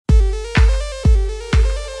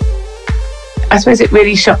I suppose it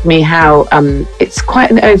really shocked me how it's quite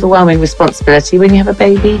an overwhelming responsibility when you have a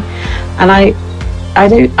baby. And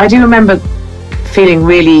I do remember feeling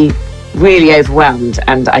really, really overwhelmed,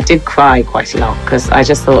 and I did cry quite a lot because I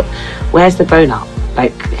just thought, where's the grown-up?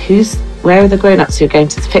 Like, where are the grown-ups who are going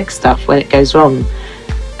to fix stuff when it goes wrong?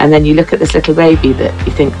 And then you look at this little baby that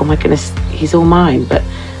you think, oh my goodness, he's all mine, but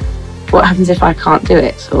what happens if I can't do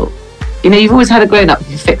it? Or, you've always had a grown-up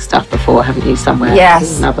who fixed stuff before, haven't you, somewhere?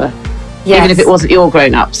 Yes. Another. Yes. Even if it wasn't your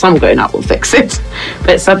grown-up, some grown-up will fix it.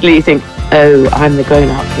 But suddenly you think, oh, I'm the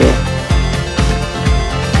grown-up here.